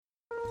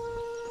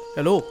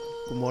Hello,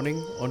 good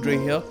morning, Andre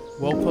here.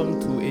 Welcome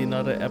to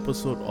another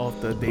episode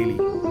of The Daily.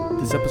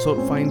 This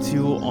episode finds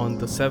you on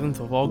the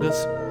 7th of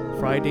August,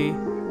 Friday,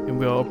 and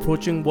we are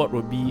approaching what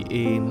will be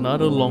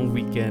another long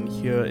weekend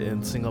here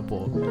in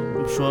Singapore.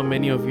 I'm sure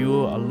many of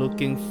you are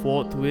looking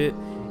forward to it,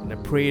 and I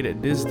pray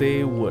that this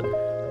day would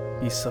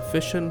be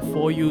sufficient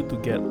for you to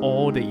get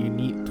all that you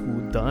need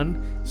to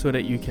done so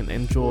that you can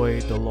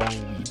enjoy the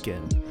long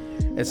weekend.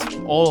 As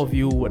all of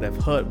you would have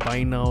heard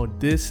by now,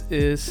 this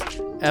is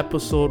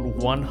episode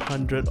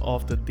 100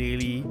 of The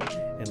Daily,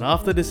 and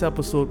after this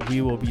episode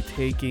we will be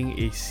taking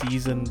a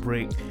season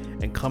break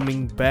and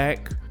coming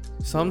back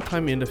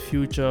sometime in the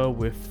future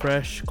with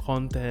fresh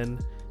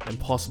content and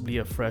possibly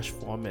a fresh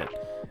format.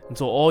 And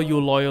so all you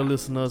loyal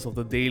listeners of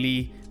The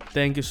Daily,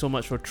 thank you so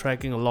much for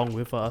tracking along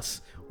with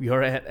us. We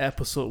are at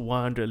episode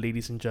 100,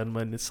 ladies and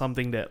gentlemen. It's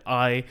something that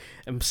I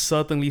am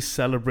certainly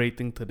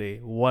celebrating today.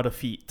 What a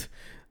feat.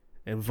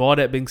 And with all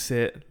that being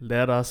said,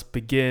 let us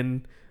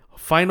begin a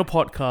final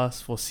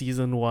podcast for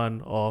season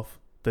 1 of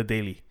The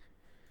Daily.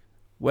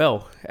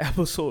 Well,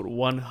 episode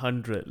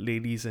 100,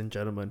 ladies and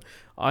gentlemen.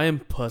 I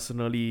am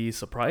personally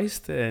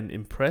surprised and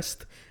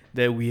impressed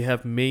that we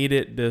have made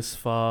it this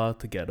far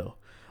together.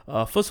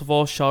 First of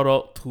all, shout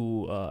out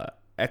to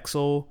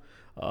EXO,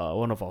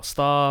 one of our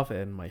staff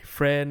and my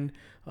friend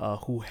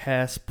who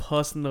has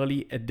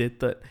personally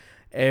edited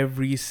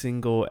every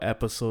single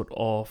episode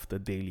of The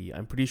Daily.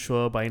 I'm pretty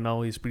sure by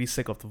now he's pretty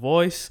sick of the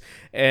voice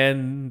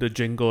and the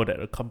jingle that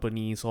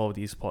accompanies all of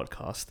these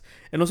podcasts.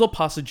 And also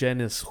Pastor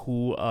Janice,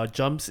 who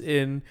jumps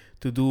in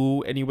to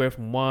do anywhere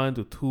from 1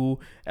 to 2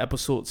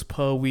 episodes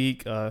per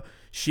week.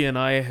 She and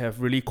I have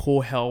really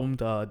co-helmed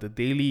The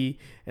Daily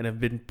and have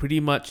been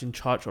pretty much in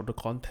charge of the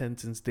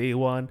content since day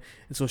one.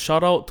 And so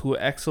shout out to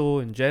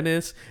EXO and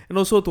Janice, and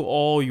also to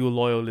all you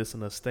loyal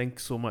listeners.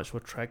 Thanks so much for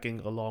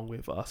tracking along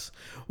with us.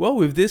 Well,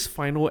 with this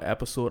final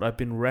episode, I've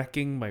been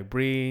racking my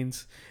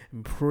brains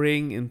and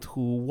praying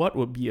into what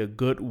would be a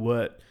good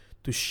word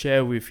to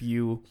share with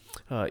you,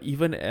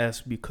 even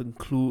as we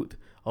conclude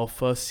our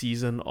first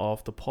season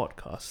of the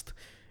podcast.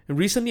 And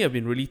recently, I've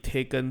been really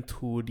taken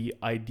to the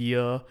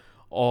idea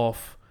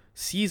of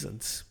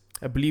seasons.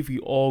 I believe we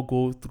all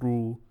go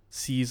through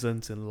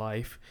seasons in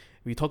life.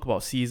 We talk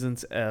about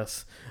seasons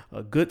as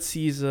a good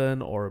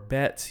season or a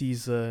bad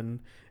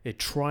season, a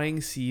trying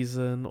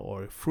season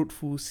or a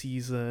fruitful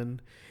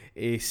season,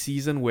 a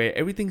season where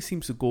everything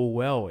seems to go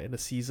well, and a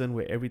season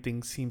where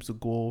everything seems to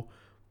go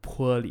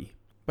poorly.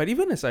 But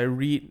even as I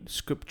read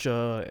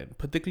scripture, and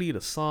particularly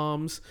the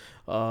Psalms,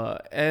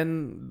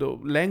 and the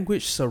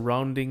language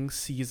surrounding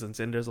seasons,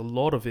 and there's a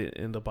lot of it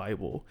in the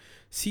Bible,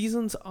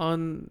 seasons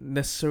aren't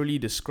necessarily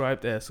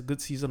described as a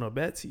good season or a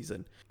bad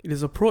season. It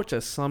is approached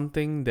as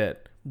something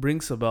that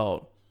brings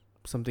about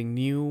something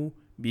new,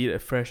 be it a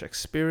fresh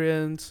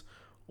experience,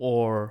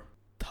 or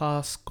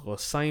task, or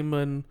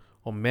assignment,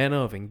 or manner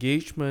of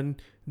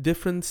engagement.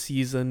 Different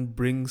season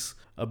brings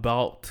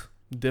about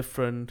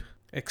different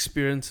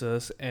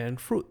experiences and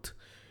fruit.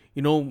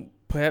 You know,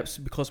 perhaps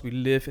because we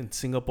live in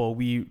Singapore,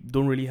 we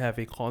don't really have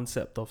a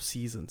concept of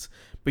seasons.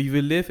 But if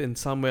you live in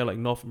somewhere like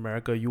North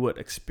America, you would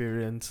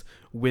experience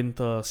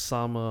winter,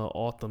 summer,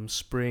 autumn,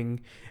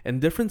 spring,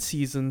 and different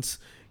seasons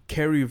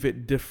carry with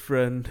it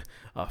different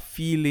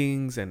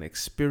feelings and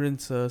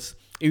experiences.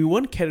 If we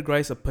won't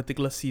categorize a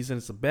particular season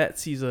as a bad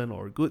season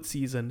or a good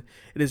season,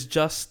 it is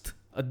just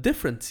a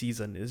different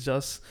season. It's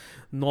just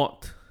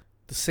not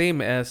the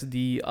same as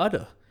the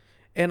other.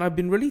 And I've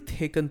been really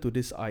taken to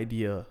this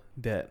idea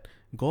that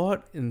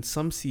God in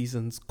some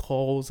seasons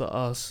calls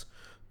us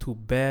to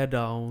bear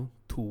down,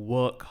 to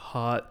work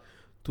hard,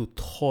 to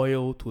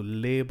toil, to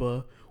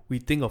labor. We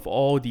think of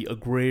all the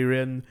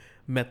agrarian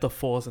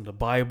metaphors in the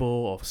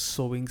Bible of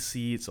sowing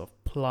seeds, of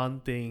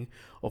planting,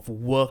 of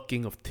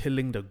working, of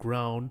tilling the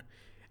ground.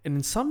 And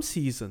in some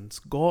seasons,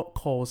 God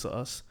calls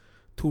us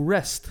to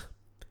rest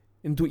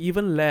and to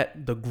even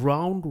let the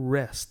ground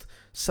rest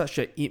such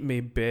that it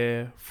may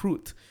bear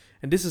fruit.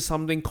 And this is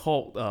something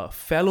called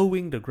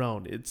fallowing the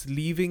ground. It's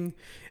leaving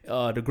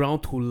the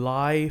ground to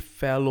lie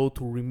fallow,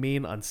 to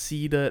remain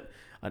unseeded,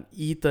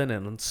 uneaten,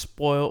 and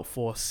unspoiled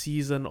for a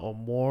season or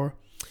more.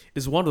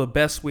 It's one of the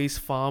best ways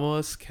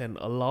farmers can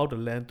allow the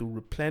land to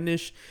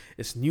replenish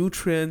its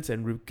nutrients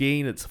and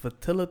regain its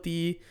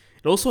fertility.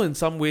 It also in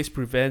some ways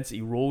prevents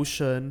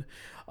erosion,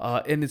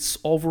 and it's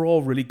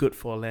overall really good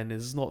for land.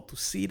 It's not to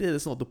seed it,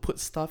 it's not to put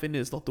stuff in it,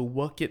 it's not to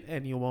work it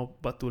anymore,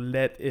 but to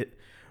let it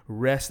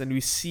rest. And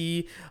we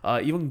see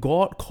even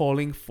God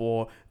calling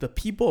for the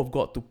people of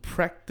God to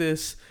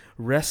practice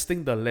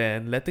resting the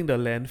land, letting the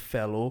land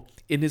fallow.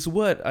 In his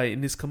word,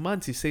 in his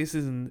commands, he says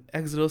this in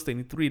Exodus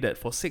 23 that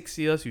for 6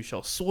 years you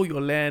shall sow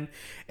your land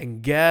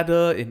and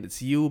gather in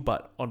its yield,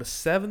 but on the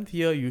 7th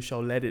year you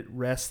shall let it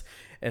rest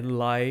and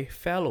lie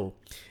fallow.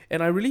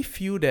 And I really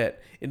feel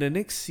that in the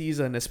next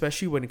season,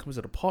 especially when it comes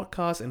to the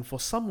podcast, and for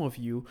some of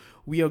you,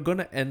 we are going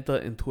to enter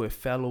into a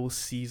fallow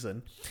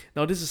season.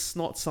 Now, this is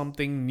not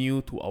something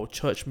new to our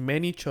church.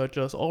 Many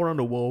churches all around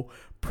the world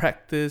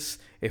practice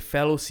a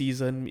fallow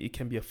season. It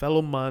can be a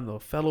fallow month or a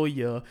fallow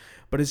year,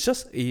 but it's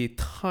just a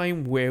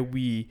time where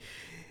we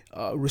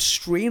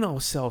restrain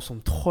ourselves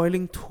from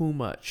toiling too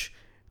much,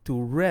 to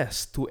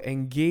rest, to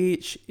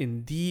engage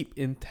in deep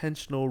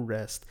intentional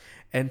rest,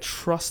 and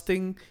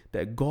trusting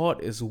that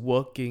God is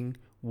working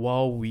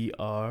while we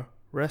are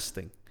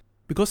resting.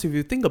 Because if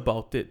you think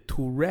about it,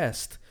 to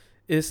rest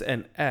is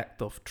an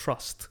act of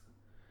trust.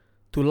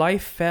 To lie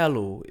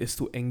fallow is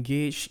to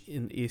engage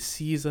in a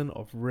season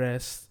of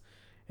rest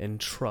and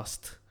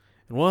trust.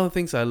 And one of the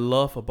things I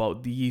love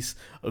about these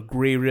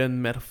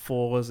agrarian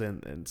metaphors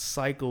and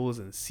cycles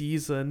and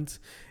seasons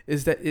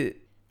is that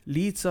it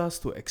leads us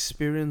to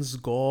experience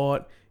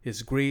God,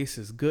 His grace,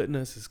 His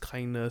goodness, His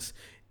kindness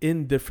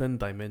in different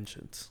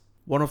dimensions.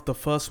 One of the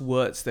first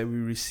words that we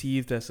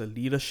received as a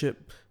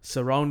leadership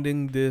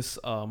surrounding this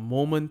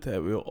moment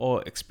that we're all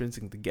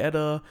experiencing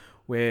together,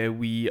 where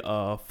we,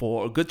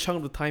 for a good chunk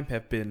of the time,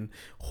 have been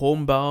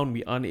homebound,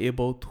 we're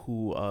unable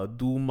to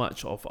do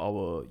much of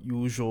our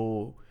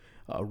usual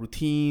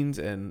routines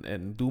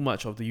and do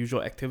much of the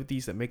usual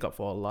activities that make up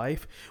for our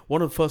life.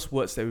 One of the first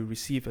words that we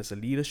receive as a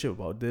leadership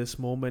about this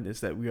moment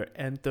is that we are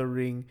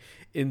entering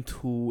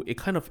into a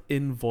kind of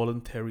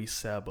involuntary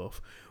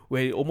Sabbath,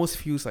 where it almost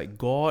feels like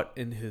God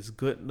in His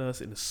goodness,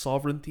 in His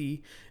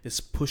sovereignty, is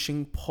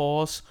pushing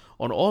pause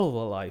on all of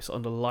our lives,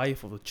 on the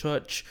life of the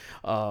church,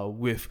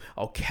 with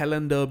our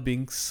calendar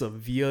being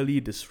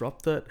severely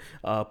disrupted,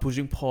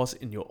 pushing pause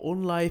in your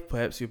own life.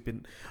 Perhaps you've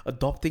been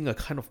adopting a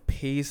kind of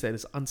pace that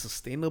is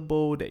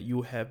unsustainable, that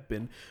you have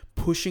been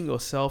pushing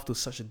yourself to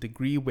such a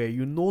degree where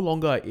you no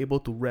longer are able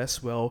to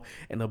rest well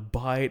and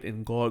abide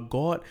in God.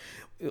 God,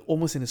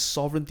 almost in His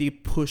sovereignty,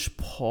 pushed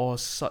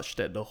pause such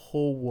that the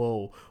whole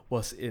world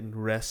was in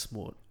rest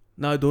mode.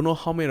 Now, I don't know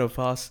how many of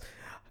us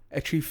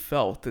actually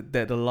felt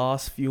that the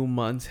last few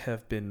months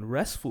have been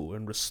restful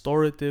and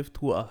restorative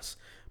to us.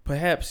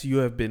 Perhaps you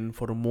have been,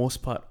 for the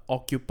most part,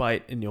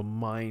 occupied in your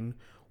mind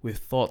with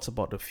thoughts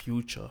about the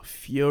future,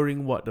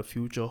 fearing what the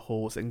future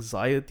holds,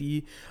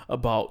 anxiety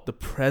about the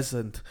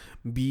present,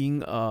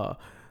 being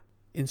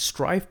in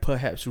strife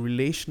perhaps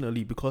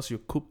relationally because you're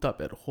cooped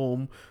up at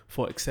home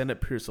for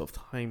extended periods of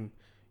time.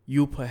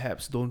 You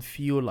perhaps don't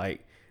feel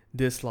like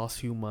this last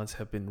few months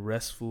have been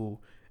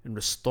restful and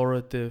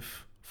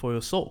restorative for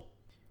your soul.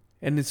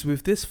 And it's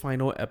with this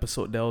final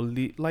episode that I'll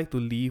like to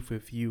leave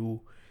with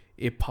you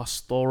a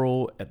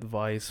pastoral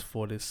advice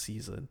for this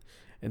season.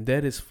 And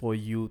that is for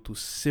you to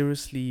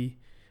seriously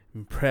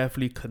and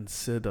prayerfully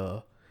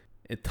consider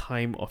a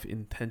time of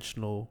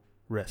intentional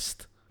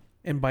rest.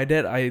 And by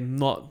that, I'm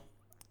not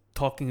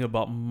talking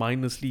about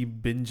mindlessly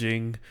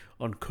binging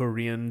on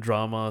Korean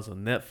dramas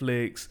on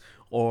Netflix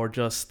or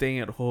just staying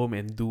at home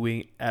and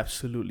doing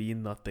absolutely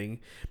nothing.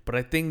 But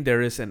I think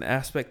there is an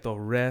aspect of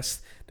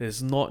rest that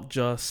is not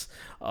just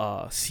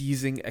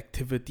ceasing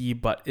activity,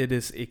 but it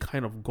is a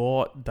kind of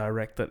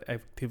God-directed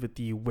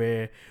activity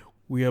where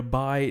we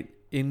abide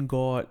in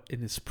God,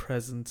 in His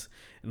presence,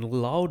 and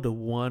allow the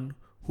one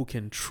who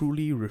can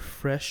truly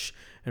refresh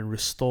and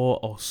restore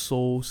our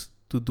souls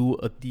to do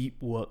a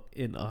deep work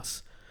in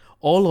us.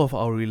 All of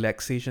our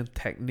relaxation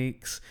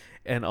techniques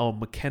and our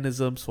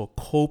mechanisms for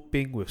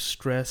coping with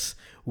stress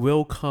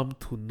will come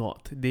to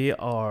naught. They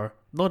are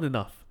not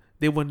enough.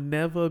 They will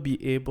never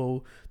be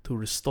able to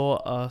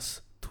restore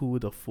us to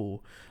the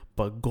full.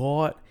 But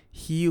God,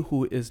 He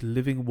who is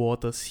living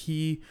waters,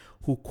 He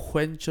who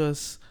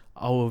quenches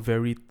our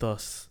very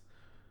thirst,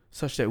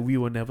 such that we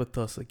will never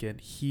thirst again,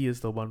 He is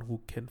the one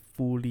who can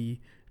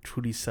fully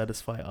truly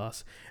satisfy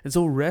us. And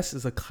so rest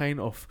is a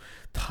kind of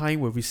time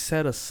where we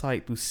set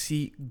aside to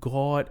seek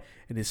God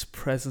in His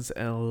presence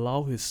and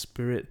allow His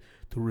Spirit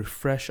to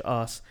refresh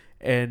us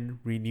and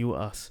renew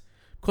us.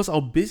 Because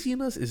our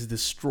busyness is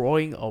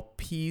destroying our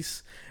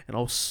peace and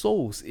our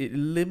souls. It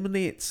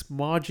eliminates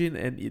margin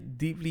and it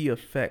deeply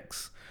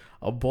affects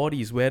our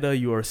bodies. Whether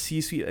you are a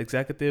C-suite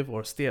executive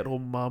or a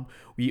stay-at-home mom,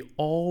 we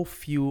all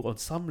feel on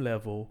some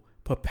level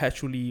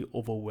perpetually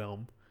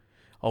overwhelmed.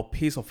 Our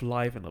pace of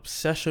life and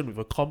obsession with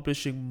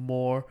accomplishing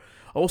more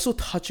are also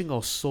touching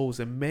our souls,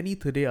 and many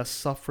today are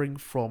suffering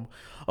from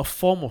a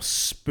form of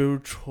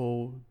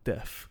spiritual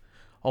death.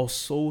 Our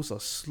souls are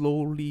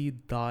slowly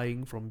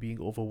dying from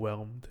being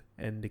overwhelmed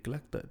and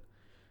neglected.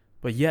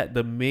 But yet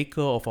the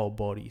maker of our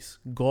bodies,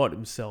 God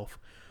Himself,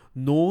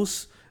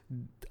 knows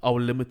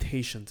our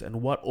limitations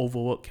and what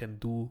overwork can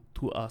do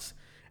to us.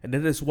 And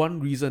that is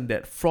one reason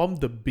that from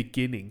the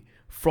beginning,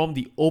 from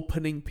the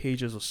opening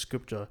pages of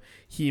Scripture,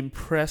 He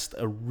impressed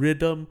a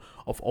rhythm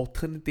of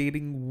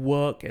alternating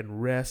work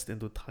and rest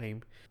into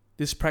time.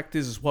 This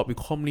practice is what we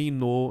commonly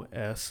know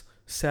as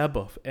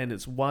Sabbath, and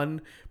it's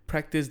one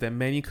practice that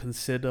many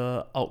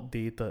consider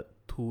outdated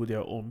to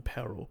their own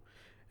peril.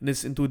 And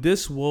it's into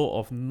this world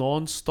of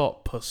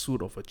non-stop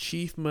pursuit of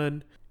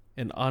achievement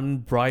and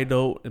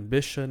unbridled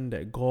ambition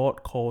that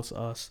God calls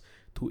us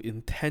to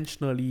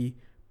intentionally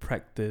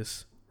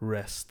practice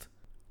rest.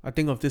 I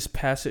think of this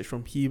passage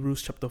from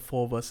Hebrews chapter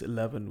 4 verse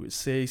 11, which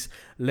says,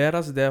 "Let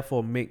us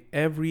therefore make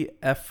every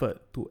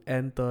effort to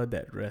enter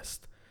that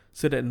rest,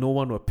 so that no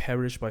one will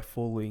perish by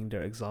following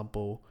their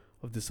example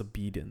of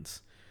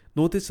disobedience."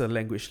 Notice the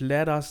language,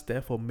 "Let us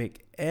therefore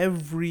make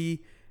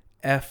every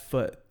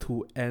effort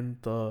to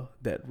enter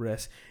that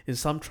rest." In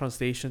some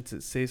translations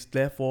it says,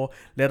 "Therefore,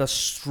 let us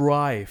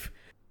strive,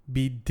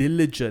 be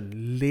diligent,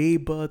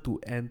 labor to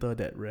enter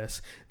that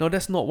rest." Now,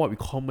 that's not what we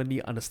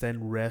commonly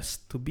understand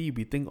rest to be.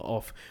 We think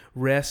of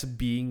rest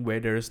being where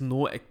there is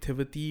no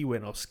activity,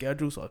 when our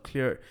schedules are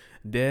cleared,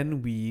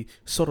 then we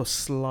sort of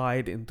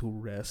slide into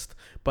rest.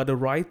 But the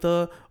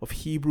writer of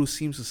Hebrews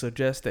seems to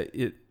suggest that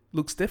it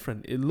looks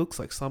different. It looks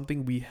like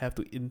something we have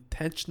to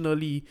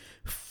intentionally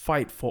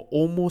fight for,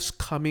 almost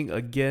coming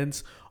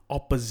against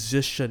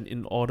opposition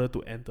in order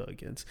to enter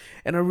against.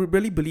 And I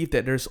really believe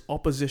that there's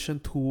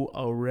opposition to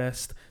our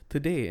rest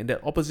today, and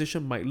that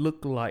opposition might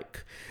look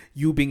like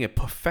you being a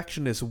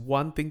perfectionist,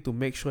 wanting to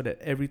make sure that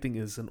everything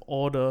is in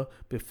order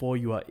before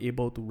you are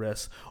able to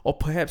rest. Or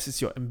perhaps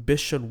it's your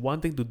ambition,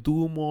 wanting to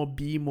do more,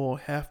 be more,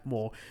 have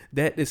more.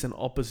 That is an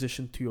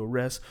opposition to your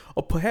rest.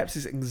 Or perhaps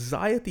it's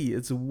anxiety,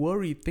 it's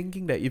worry,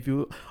 thinking that if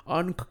you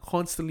aren't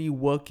constantly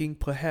working,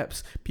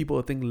 perhaps people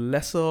will think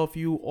lesser of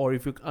you, or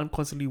if you aren't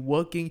constantly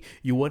working,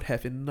 you won't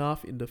have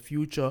enough in the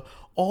future.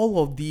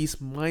 All of these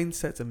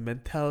mindsets and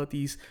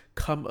mentalities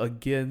come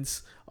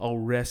against our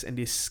rest, and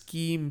they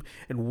scheme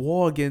and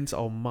war against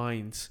our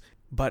minds.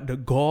 But the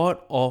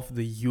God of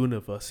the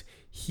universe,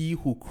 He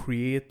who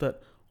created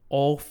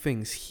all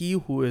things, He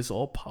who is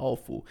all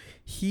powerful,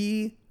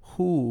 He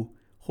who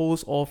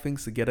holds all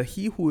things together,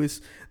 He who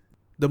is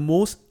the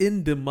most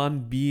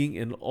in-demand being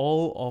in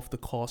all of the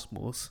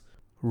cosmos,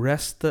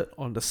 rested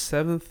on the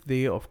seventh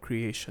day of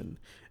creation,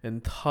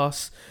 and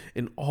thus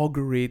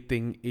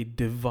inaugurating a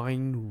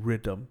divine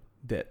rhythm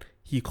that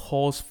He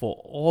calls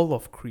for all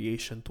of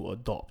creation to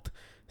adopt: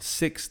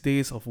 6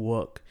 days of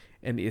work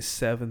and a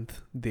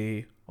seventh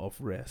day of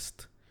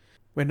rest.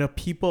 When the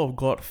people of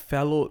God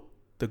fallowed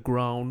the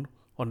ground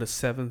on the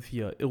seventh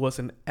year, it was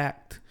an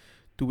act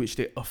to which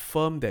they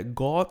affirmed that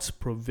God's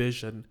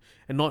provision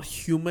and not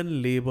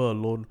human labor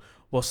alone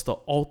was the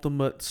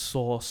ultimate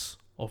source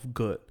of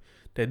good.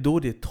 That though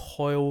they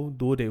toil,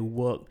 though they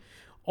work,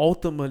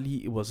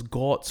 ultimately it was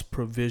God's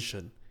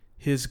provision,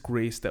 His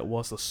grace, that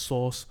was the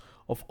source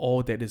of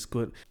all that is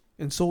good.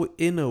 And so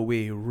in a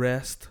way,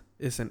 rest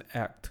is an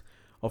act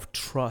of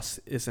trust,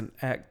 is an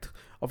act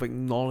of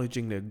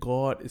acknowledging that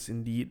God is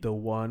indeed the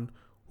one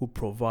who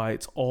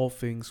provides all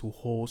things, who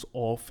holds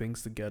all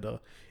things together.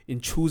 In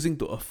choosing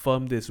to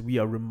affirm this, we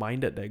are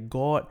reminded that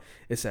God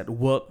is at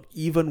work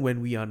even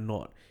when we are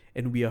not,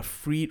 and we are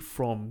freed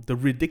from the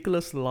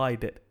ridiculous lie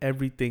that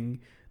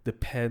everything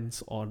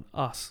depends on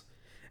us.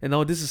 And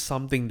now this is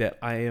something that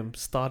I am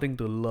starting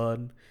to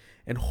learn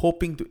and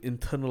hoping to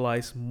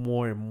internalize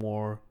more and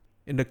more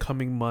in the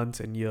coming months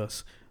and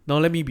years. Now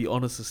let me be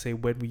honest to say,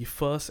 when we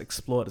first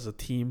explored as a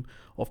team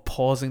of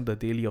pausing the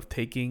daily, of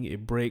taking a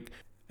break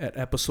at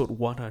episode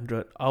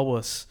 100, I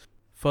was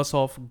first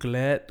off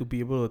glad to be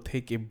able to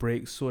take a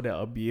break so that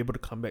I'll be able to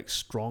come back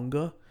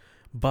stronger.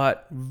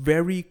 But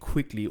very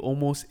quickly,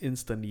 almost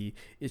instantly,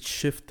 it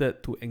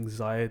shifted to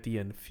anxiety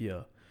and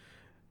fear.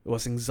 It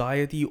was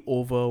anxiety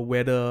over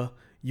whether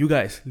you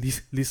guys,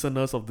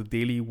 listeners of the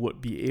daily,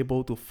 would be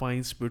able to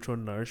find spiritual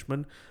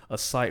nourishment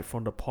aside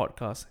from the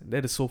podcast. And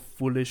that is so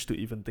foolish to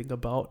even think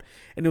about.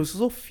 And it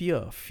was also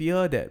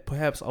fear that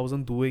perhaps I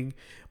wasn't doing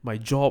my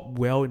job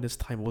well in this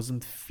time, I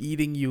wasn't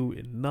feeding you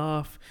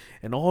enough.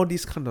 And all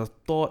these kind of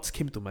thoughts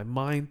came to my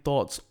mind,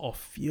 thoughts of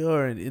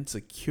fear and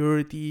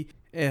insecurity.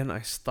 And I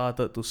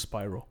started to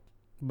spiral.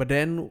 But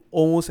then,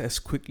 almost as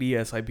quickly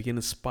as I began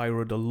to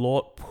spiral, the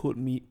Lord pulled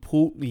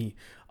me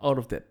out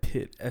of that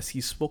pit as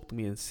He spoke to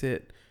me and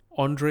said,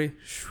 "Andre,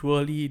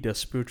 surely their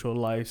spiritual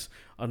lives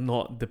are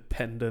not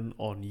dependent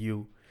on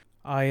you.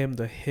 I am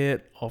the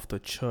head of the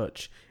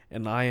church,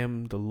 and I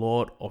am the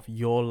Lord of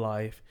your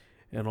life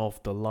and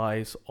of the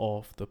lives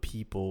of the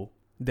people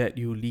that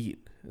you lead."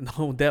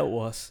 Now, that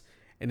was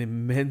an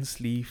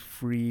immensely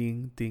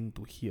freeing thing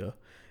to hear,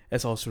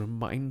 as I was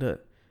reminded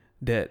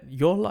that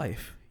your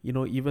life,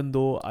 even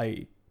though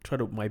I try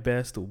my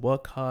best to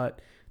work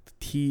hard, to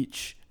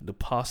teach, and to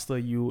pastor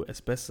you as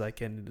best as I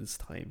can in this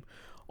time,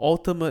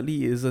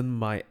 ultimately isn't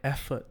my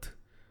effort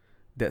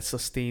that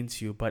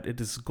sustains you, but it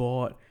is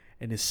God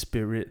and His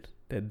Spirit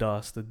that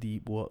does the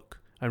deep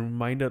work. I'm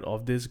reminded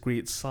of this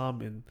great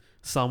psalm in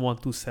Psalm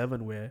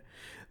 127 where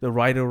the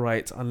writer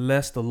writes,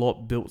 "Unless the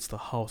Lord builds the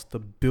house, the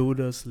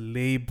builders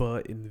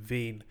labor in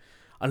vain.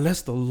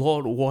 Unless the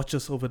Lord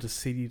watches over the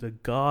city, the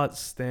guards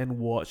stand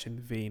watch in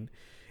vain.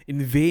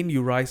 In vain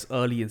you rise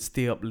early and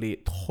stay up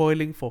late,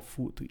 toiling for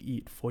food to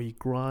eat, for He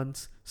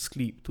grants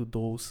sleep to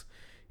those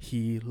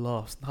He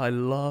loves." I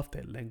love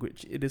that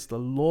language. It is the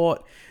Lord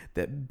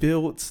that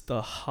builds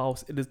the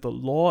house. It is the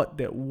Lord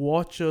that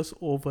watches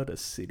over the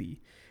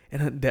city.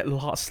 And that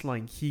last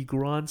line, He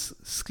grants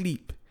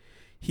sleep.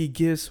 He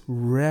gives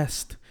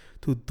rest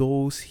to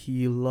those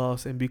He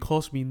loves. And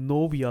because we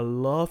know we are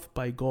loved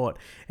by God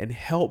and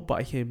helped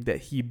by Him, that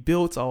He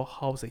builds our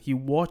house, that He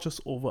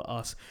watches over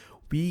us,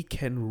 we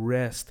can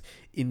rest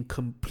in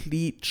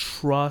complete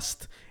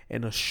trust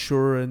and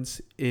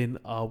assurance in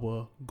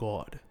our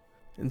God.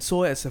 And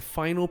so, as a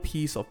final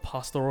piece of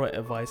pastoral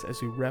advice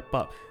as we wrap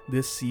up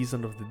this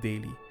season of the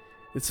Daily,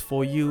 it's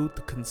for you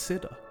to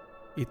consider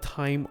a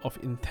time of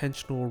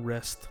intentional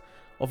rest,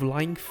 of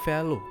lying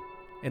fallow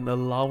and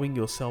allowing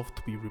yourself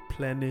to be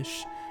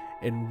replenished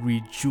and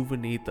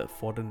rejuvenated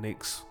for the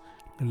next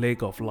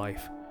leg of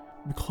life.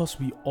 Because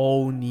we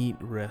all need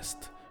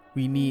rest.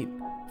 We need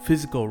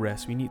physical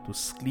rest. We need to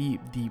sleep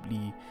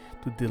deeply,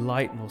 to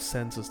delight in our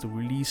senses, to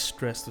release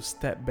stress, to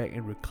step back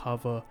and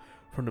recover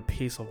from the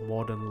pace of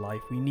modern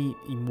life. We need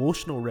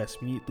emotional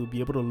rest. We need to be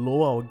able to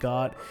lower our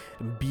guard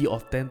and be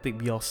authentic,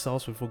 be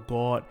ourselves before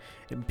God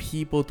and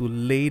people, to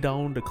lay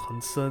down the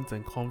concerns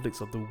and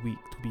conflicts of the week,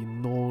 to be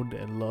known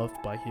and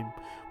loved by Him.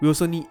 We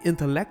also need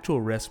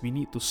intellectual rest. We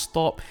need to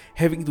stop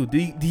having to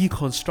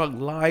deconstruct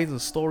lies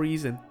and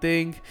stories and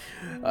think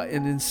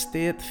and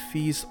instead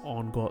feast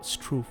on God's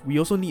truth. We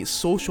also need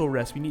social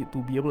rest. We need to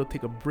be able to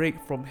take a break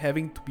from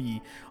having to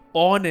be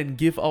on and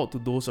give out to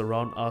those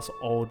around us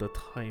all the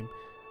time.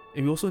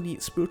 And we also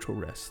need spiritual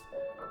rest,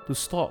 to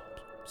stop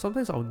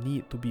sometimes our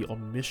need to be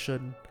on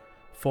mission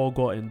for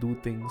God and do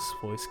things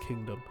for His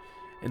kingdom,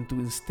 and to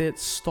instead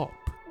stop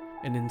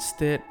and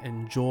instead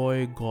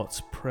enjoy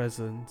God's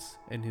presence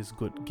and His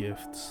good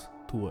gifts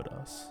toward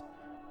us.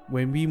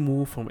 When we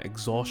move from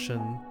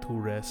exhaustion to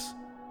rest,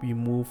 we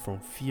move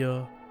from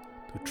fear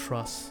to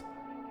trust,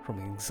 from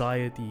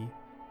anxiety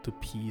to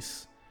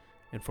peace,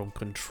 and from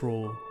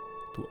control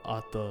to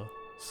utter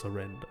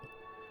surrender.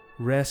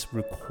 Rest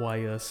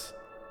requires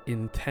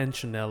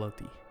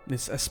intentionality.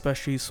 It's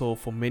especially so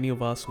for many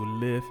of us who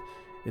live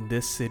in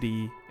this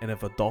city and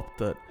have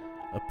adopted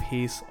a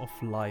pace of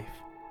life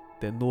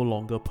that no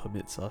longer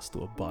permits us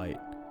to abide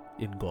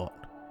in God.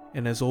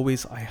 And as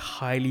always, I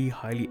highly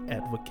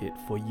advocate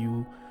for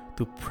you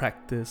to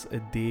practice a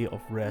day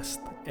of rest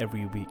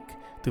every week,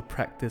 to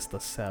practice the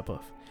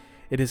Sabbath.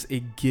 It is a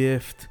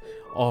gift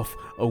of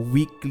a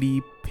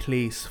weekly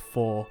place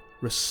for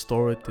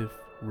restorative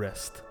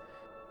rest.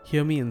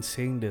 Hear me in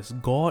saying this: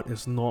 God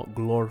is not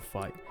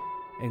glorified,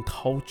 and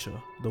culture,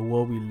 the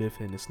world we live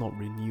in, is not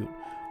renewed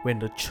when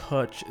the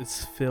church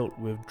is filled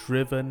with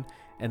driven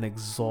and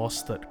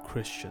exhausted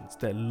Christians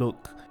that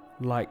look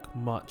like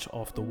much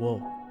of the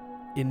world.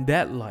 In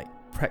that light,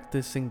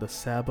 practicing the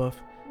Sabbath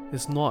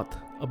is not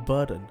a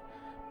burden,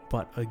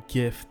 but a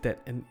gift that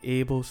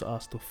enables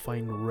us to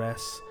find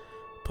rest,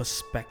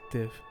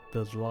 perspective,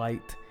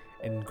 delight,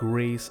 and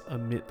grace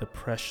amid the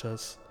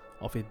pressures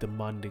of a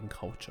demanding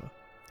culture.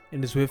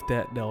 And it's with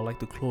that I would like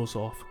to close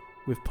off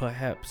with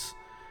perhaps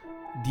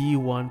the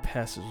one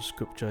passage of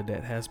scripture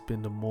that has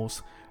been the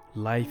most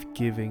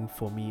life-giving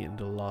for me in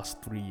the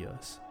last 3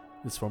 years.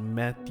 It's from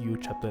Matthew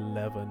chapter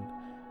 11,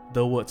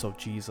 the words of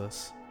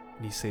Jesus.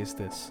 And He says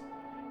this: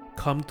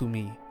 "Come to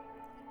me,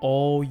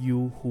 all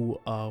you who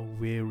are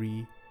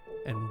weary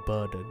and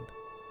burdened,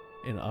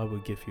 and I will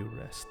give you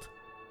rest."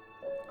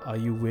 Are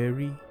you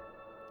weary?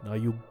 And are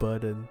you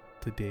burdened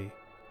today?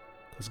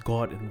 Because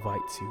God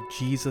invites you.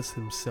 Jesus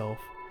Himself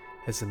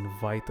has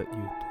invited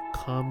you to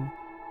come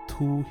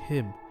to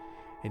Him,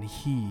 and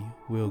He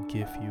will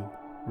give you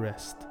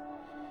rest.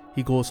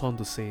 He goes on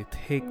to say,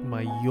 "Take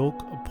my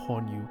yoke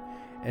upon you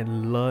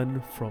and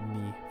learn from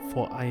me,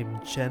 for I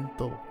am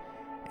gentle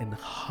and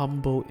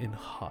humble in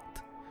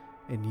heart,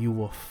 and you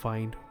will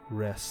find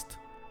rest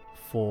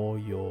for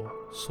your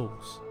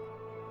souls.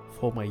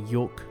 For my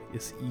yoke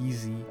is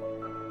easy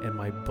and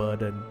my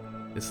burden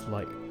is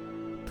light."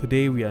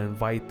 Today we are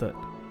invited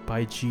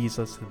by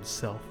Jesus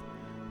Himself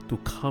to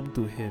come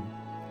to Him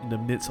in the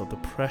midst of the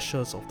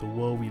pressures of the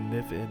world we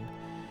live in,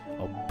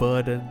 our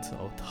burdens,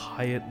 our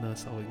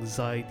tiredness, our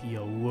anxiety,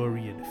 our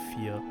worry and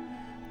fear,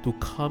 to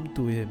come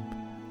to Him,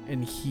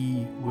 and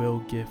He will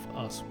give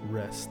us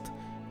rest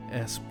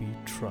as we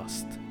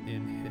trust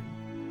in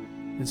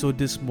Him. And so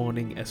this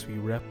morning, as we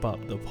wrap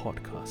up the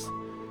podcast,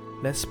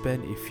 let's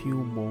spend a few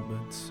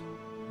moments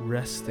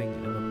resting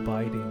and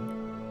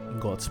abiding in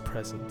God's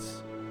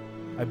presence.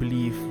 I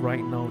believe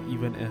right now,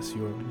 even as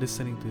you're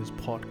listening to this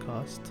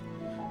podcast,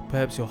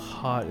 perhaps your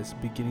heart is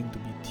beginning to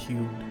be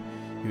tuned,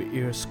 your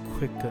ears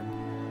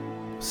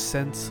quickened,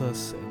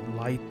 senses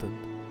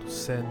enlightened to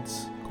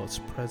sense God's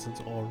presence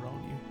all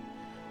around you.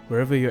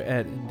 Wherever you're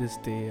at in this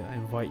day, I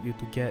invite you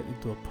to get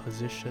into a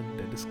position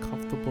that is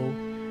comfortable,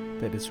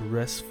 that is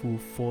restful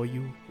for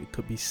you. It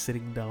could be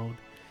sitting down,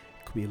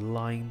 it could be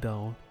lying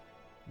down.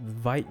 I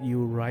invite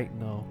you right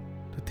now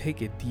to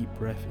take a deep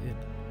breath in.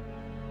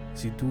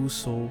 As you do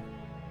so,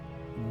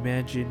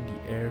 imagine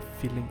the air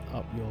filling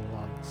up your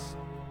lungs,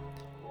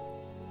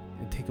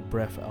 and take a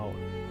breath out.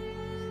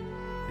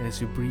 And as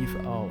you breathe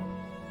out,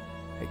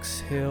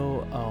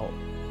 exhale out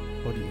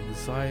all the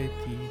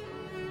anxiety,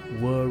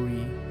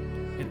 worry,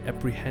 and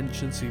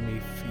apprehensions you may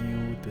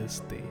feel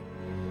this day.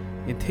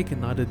 And take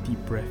another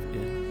deep breath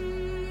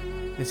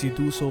in. As you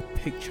do so,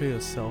 picture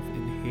yourself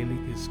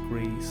inhaling His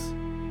grace,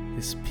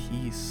 His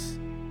peace,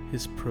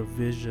 His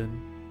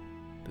provision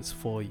that's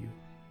for you.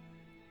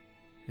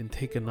 And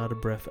take another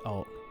breath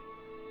out.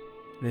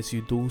 And as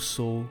you do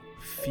so,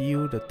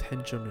 feel the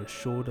tension on your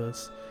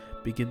shoulders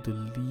begin to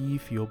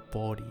leave your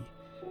body,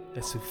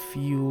 as you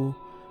feel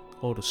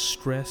all the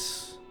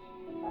stress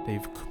that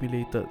you've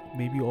accumulated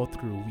maybe all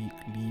through the week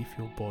leave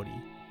your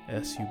body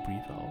as you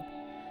breathe out.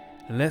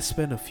 And let's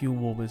spend a few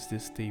moments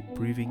this day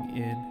breathing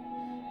in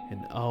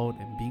and out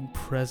and being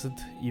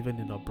present even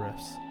in our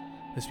breaths,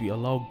 as we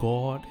allow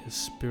God, His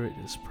Spirit,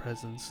 His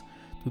presence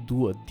to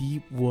do a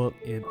deep work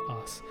in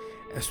us.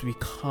 As we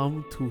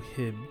come to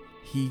Him,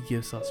 He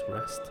gives us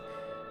rest.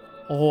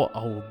 All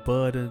our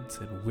burdens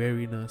and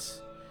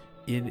weariness,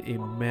 in a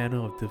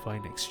manner of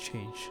divine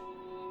exchange,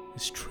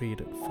 is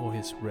traded for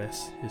His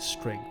rest, His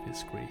strength,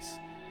 His grace.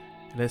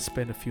 And let's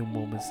spend a few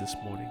moments this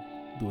morning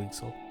doing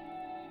so.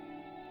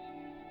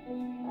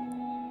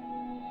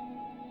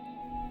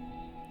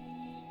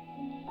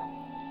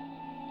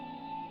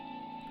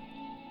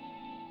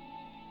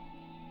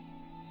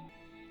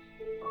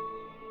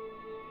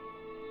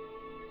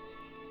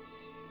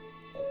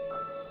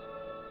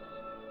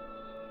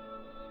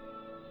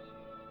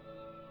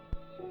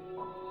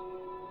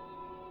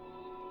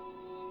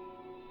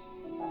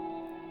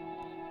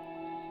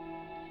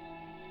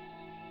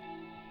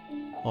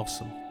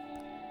 Awesome.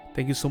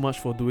 Thank you so much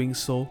for doing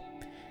so.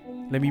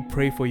 Let me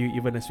pray for you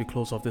even as we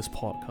close off this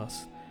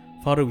podcast.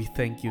 Father, we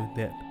thank you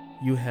that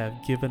you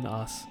have given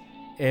us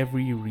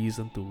every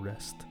reason to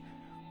rest.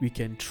 We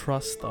can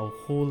trust our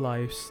whole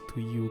lives to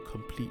you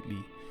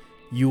completely.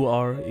 You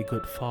are a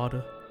good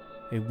Father,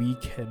 and we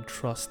can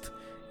trust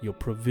your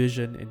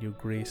provision and your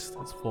grace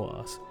that's for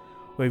us.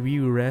 When we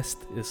rest,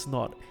 it's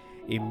not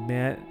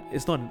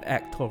an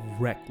act of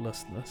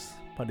recklessness,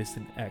 but it's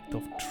an act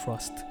of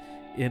trust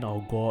in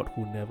our God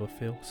who never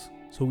fails.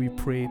 So we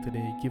pray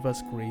today, give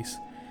us grace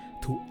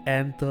to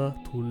enter,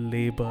 to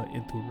labor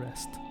into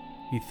rest.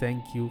 We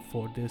thank you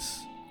for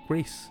this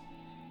grace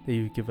that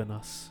you've given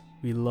us.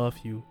 We love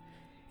you.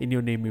 In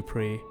your name we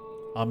pray.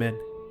 Amen.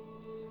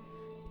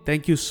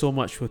 Thank you so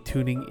much for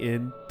tuning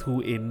in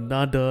to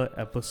another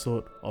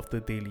episode of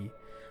The Daily.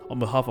 On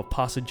behalf of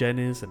Pastor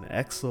Janice and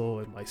Axel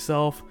and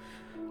myself,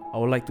 I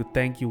would like to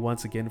thank you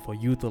once again for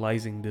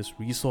utilizing this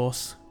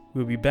resource.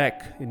 We'll be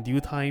back in due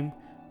time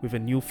with a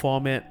new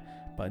format,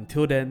 but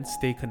until then,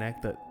 stay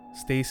connected,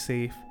 stay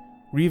safe,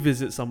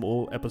 revisit some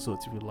old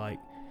episodes if you like,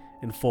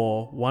 and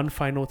for one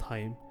final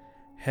time,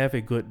 have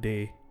a good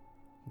day.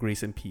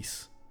 Grace and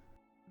peace.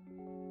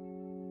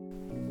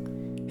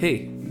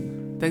 Hey,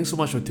 thanks so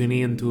much for tuning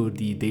into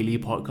the daily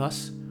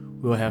podcast.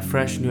 We'll have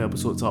fresh new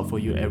episodes out for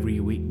you every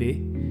weekday.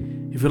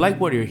 If you like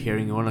what you're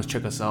hearing and want to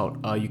check us out,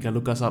 you can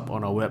look us up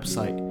on our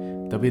website,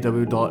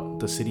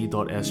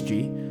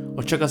 www.thecity.sg,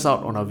 or check us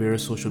out on our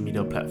various social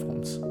media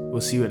platforms. We'll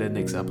see you at the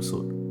next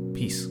episode.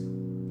 Peace.